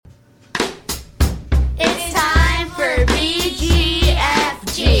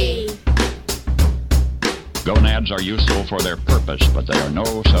Computers are useful for their purpose, but they are no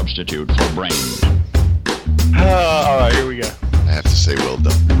substitute for brains. All right, here we go. I have to say, well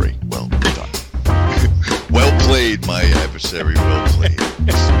done, Ray. Well done. Well played, my adversary. Well played.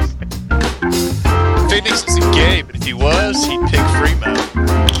 Phoenix isn't gay, but if he was, he'd pick Freemo.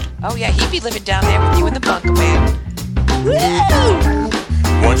 Oh yeah, he'd be living down there with you in the bunker, man. Woo!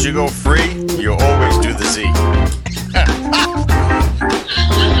 Once you go free, you always do the Z.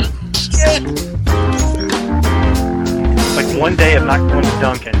 Like one day I'm not going to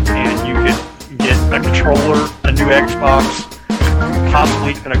Duncan, and you could get a controller, a new Xbox,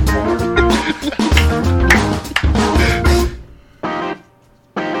 possibly even a cord.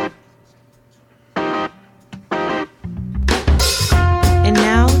 And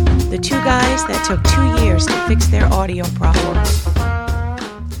now, the two guys that took 2 years to fix their audio problems.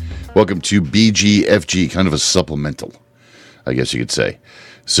 Welcome to BGFG, kind of a supplemental, I guess you could say.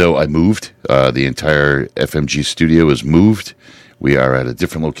 So I moved. The entire FMG studio is moved. We are at a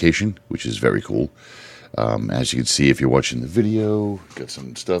different location, which is very cool. As you can see, if you're watching the video, got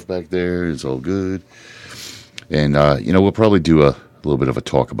some stuff back there. It's all good. And, we'll probably do a little bit of a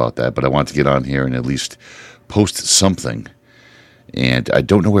talk about that, but I want to get on here and at least post something. And I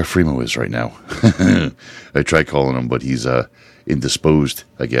don't know where Freemo is right now. I tried calling him, but he's indisposed,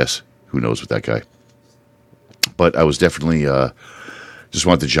 I guess. Who knows with that guy. But I was definitely just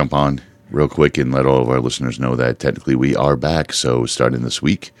wanted to jump on real quick and let all of our listeners know that technically we are back. So starting this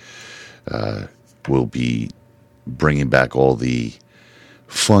week, we'll be bringing back all the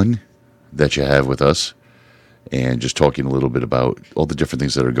fun that you have with us and just talking a little bit about all the different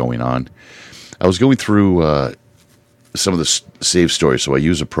things that are going on. I was going through some of the save stories. So I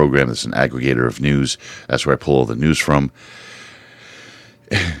use a program that's an aggregator of news. That's where I pull all the news from.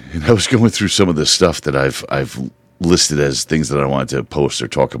 And I was going through some of the stuff that I've listed as things that I wanted to post or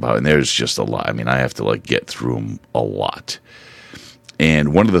talk about, and there's just a lot. I mean, I have to get through them a lot.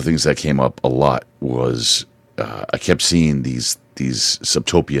 And one of the things that came up a lot was I kept seeing these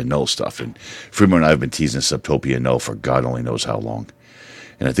Subtopia Null stuff, and Freemo and I have been teasing Subtopia Null for God only knows how long.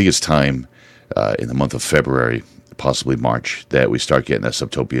 And I think it's time in the month of February, possibly March, that we start getting that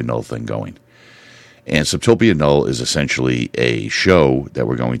Subtopia Null thing going. And Subtopia Null is essentially a show that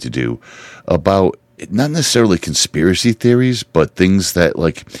we're going to do about not necessarily conspiracy theories, but things that,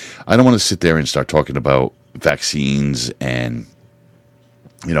 I don't want to sit there and start talking about vaccines and,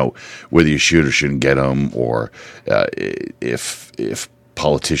 whether you should or shouldn't get them, or if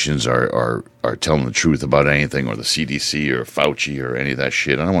politicians are telling the truth about anything, or the CDC or Fauci or any of that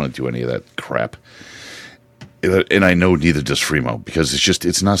shit. I don't want to do any of that crap. And I know neither does Freemo, because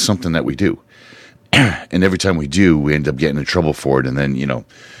it's not something that we do. And every time we do, we end up getting in trouble for it. And then,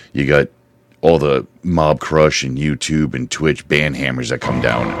 you got all the Mob Crush and YouTube and Twitch ban hammers that come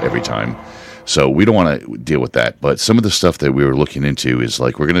down every time. So we don't want to deal with that. But some of the stuff that we were looking into is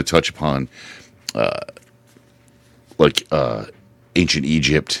we're going to touch upon ancient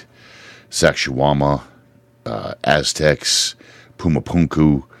Egypt, Sacsayhuama, Aztecs,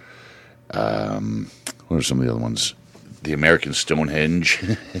 Pumapunku. What are some of the other ones? The American Stonehenge,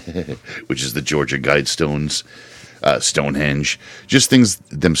 which is the Georgia Guidestones, Stonehenge, just things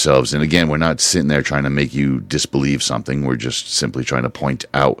themselves. And again, we're not sitting there trying to make you disbelieve something. We're just simply trying to point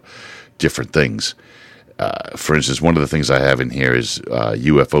out different things. For instance, one of the things I have in here is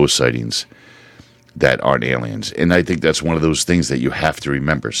UFO sightings that aren't aliens. And I think that's one of those things that you have to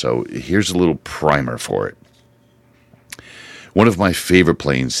remember. So here's a little primer for it. One of my favorite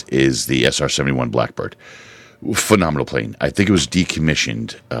planes is the SR-71 Blackbird. Phenomenal plane. I think it was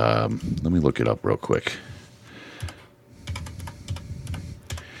decommissioned. Let me look it up real quick.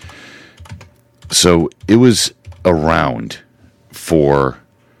 So it was around for,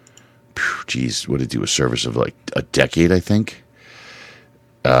 what did it do? A service of a decade, I think.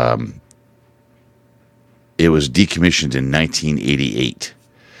 It was decommissioned in 1988.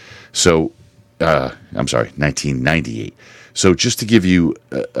 So, I'm sorry, 1998. So just to give you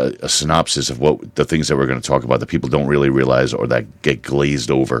a synopsis of what the things that we're going to talk about that people don't really realize or that get glazed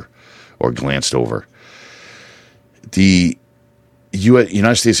over or glanced over. The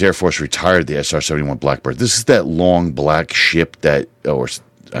United States Air Force retired the SR-71 Blackbird. This is that long black ship that, or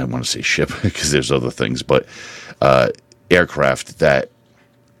I want to say ship because there's other things, but aircraft that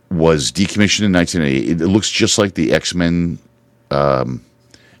was decommissioned in 1988. It looks just like the X-Men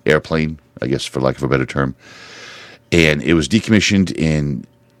airplane, I guess, for lack of a better term. And it was decommissioned in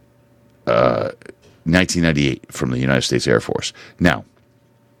 1998 from the United States Air Force. Now,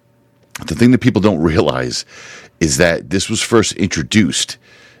 the thing that people don't realize is that this was first introduced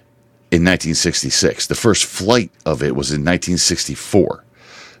in 1966. The first flight of it was in 1964.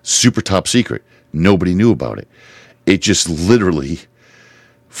 Super top secret. Nobody knew about it. it just literally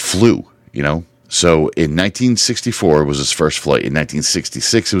flew, you know. So in 1964 was his first flight. In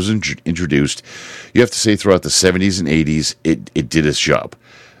 1966 it was introduced. You have to say throughout the 70s and 80s it did its job.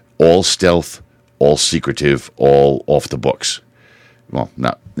 All stealth, all secretive, all off the books. Well,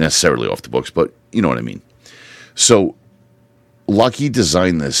 not necessarily off the books, but you know what I mean. So Lockheed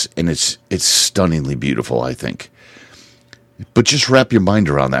designed this, and it's stunningly beautiful, I think. But just wrap your mind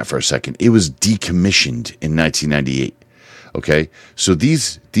around that for a second. It was decommissioned in 1998. Okay, so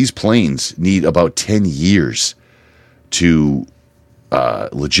these planes need about 10 years to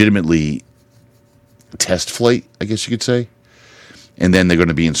legitimately test flight, I guess you could say. And then they're going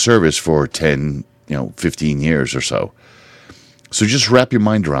to be in service for 10, 15 years or so. So just wrap your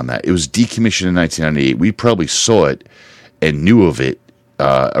mind around that. It was decommissioned in 1998. We probably saw it and knew of it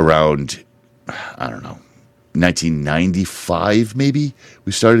around, 1995 maybe.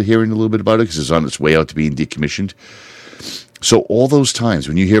 We started hearing a little bit about it because it was on its way out to being decommissioned. So all those times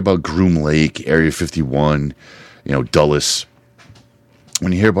when you hear about Groom Lake, Area 51, Dulles,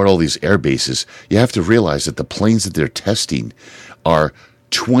 when you hear about all these air bases, you have to realize that the planes that they're testing are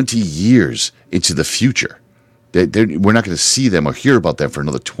 20 years into the future. We're not going to see them or hear about them for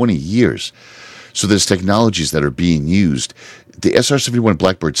another 20 years. So there's technologies that are being used. The SR-71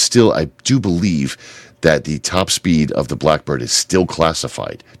 Blackbird still, I do believe that the top speed of the Blackbird is still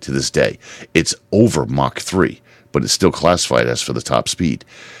classified to this day. It's over Mach 3. But it's still classified as for the top speed.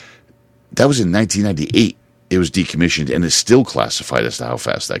 That was in 1998. It was decommissioned, and it's still classified as to how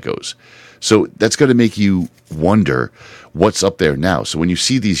fast that goes. So that's going to make you wonder what's up there now. So when you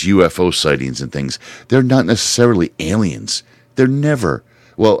see these UFO sightings and things, they're not necessarily aliens. They're never,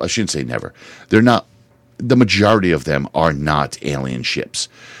 well, I shouldn't say never. They're not, the majority of them are not alien ships.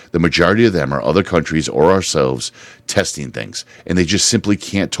 The majority of them are other countries or ourselves testing things, and they just simply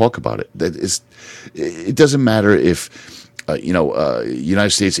can't talk about it. It doesn't matter if, United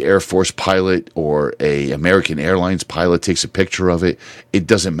States Air Force pilot or a American Airlines pilot takes a picture of it. It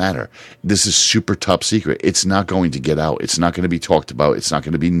doesn't matter. This is super top secret. It's not going to get out. It's not going to be talked about. It's not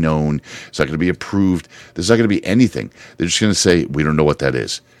going to be known. It's not going to be approved. There's not going to be anything. They're just going to say, we don't know what that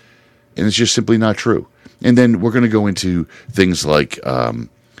is. And it's just simply not true. And then we're going to go into things like,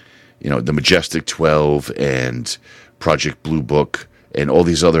 the Majestic 12 and Project Blue Book and all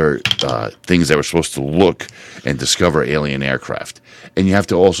these other things that were supposed to look and discover alien aircraft. And you have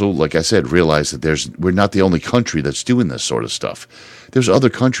to also, like I said, realize that we're not the only country that's doing this sort of stuff. There's other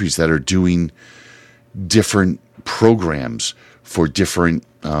countries that are doing different programs for different,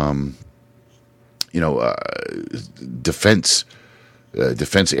 defense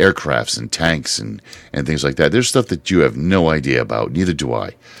aircrafts and tanks and things like that. There's stuff that you have no idea about, neither do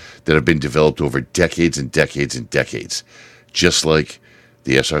I, that have been developed over decades and decades and decades. Just like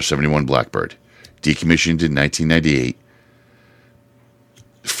the SR-71 Blackbird, decommissioned in 1998.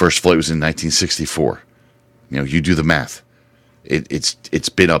 First flight was in 1964. You do the math. It's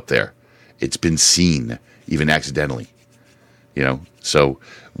been up there. It's been seen, even accidentally. So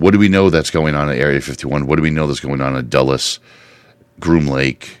what do we know that's going on at Area 51? What do we know that's going on at Dulles, Groom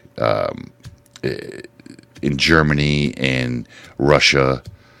Lake, in Germany and Russia?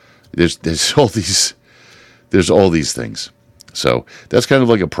 There's all these things. So that's kind of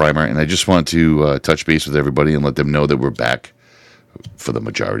like a primer, and I just want to touch base with everybody and let them know that we're back for the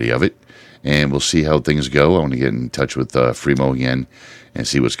majority of it, and we'll see how things go. I want to get in touch with Fremo again and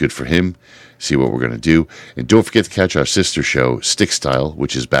see what's good for him, see what we're going to do. And don't forget to catch our sister show, Stick Style,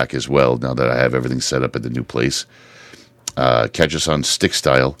 which is back as well now that I have everything set up at the new place. Catch us on Stick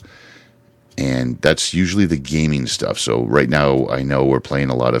Style, and that's usually the gaming stuff. So right now I know we're playing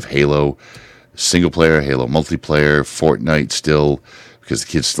a lot of Halo single player, Halo multiplayer, Fortnite still, because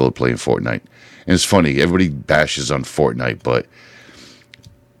the kids still are playing Fortnite. And it's funny, everybody bashes on Fortnite, but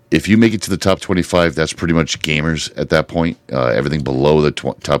if you make it to the top 25, that's pretty much gamers at that point. Everything below the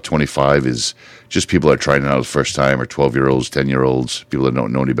top 25 is just people that are trying it out the first time, or 12-year-olds, 10-year-olds, people that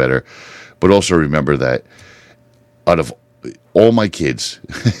don't know any better. But also remember that out of all my kids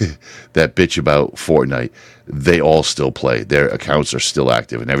that bitch about Fortnite, they all still play. Their accounts are still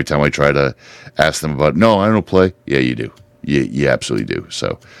active. And every time I try to ask them about, no, I don't play. Yeah, you do. You absolutely do.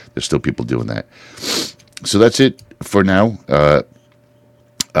 So there's still people doing that. So that's it for now.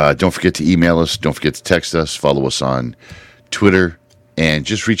 Don't forget to email us. Don't forget to text us. Follow us on Twitter. And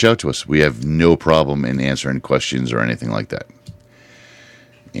just reach out to us. We have no problem in answering questions or anything like that.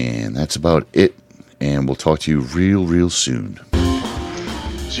 And that's about it. And we'll talk to you real soon.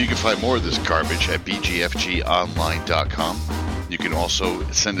 So you can find more of this garbage at bgfgonline.com. You can also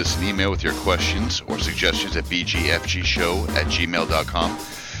send us an email with your questions or suggestions at bgfgshow@gmail.com.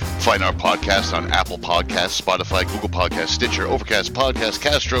 Find our podcast on Apple Podcasts, Spotify, Google Podcasts, Stitcher, Overcast Podcast,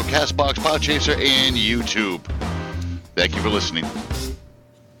 Castro, Castbox, Podchaser, and YouTube. Thank you for listening.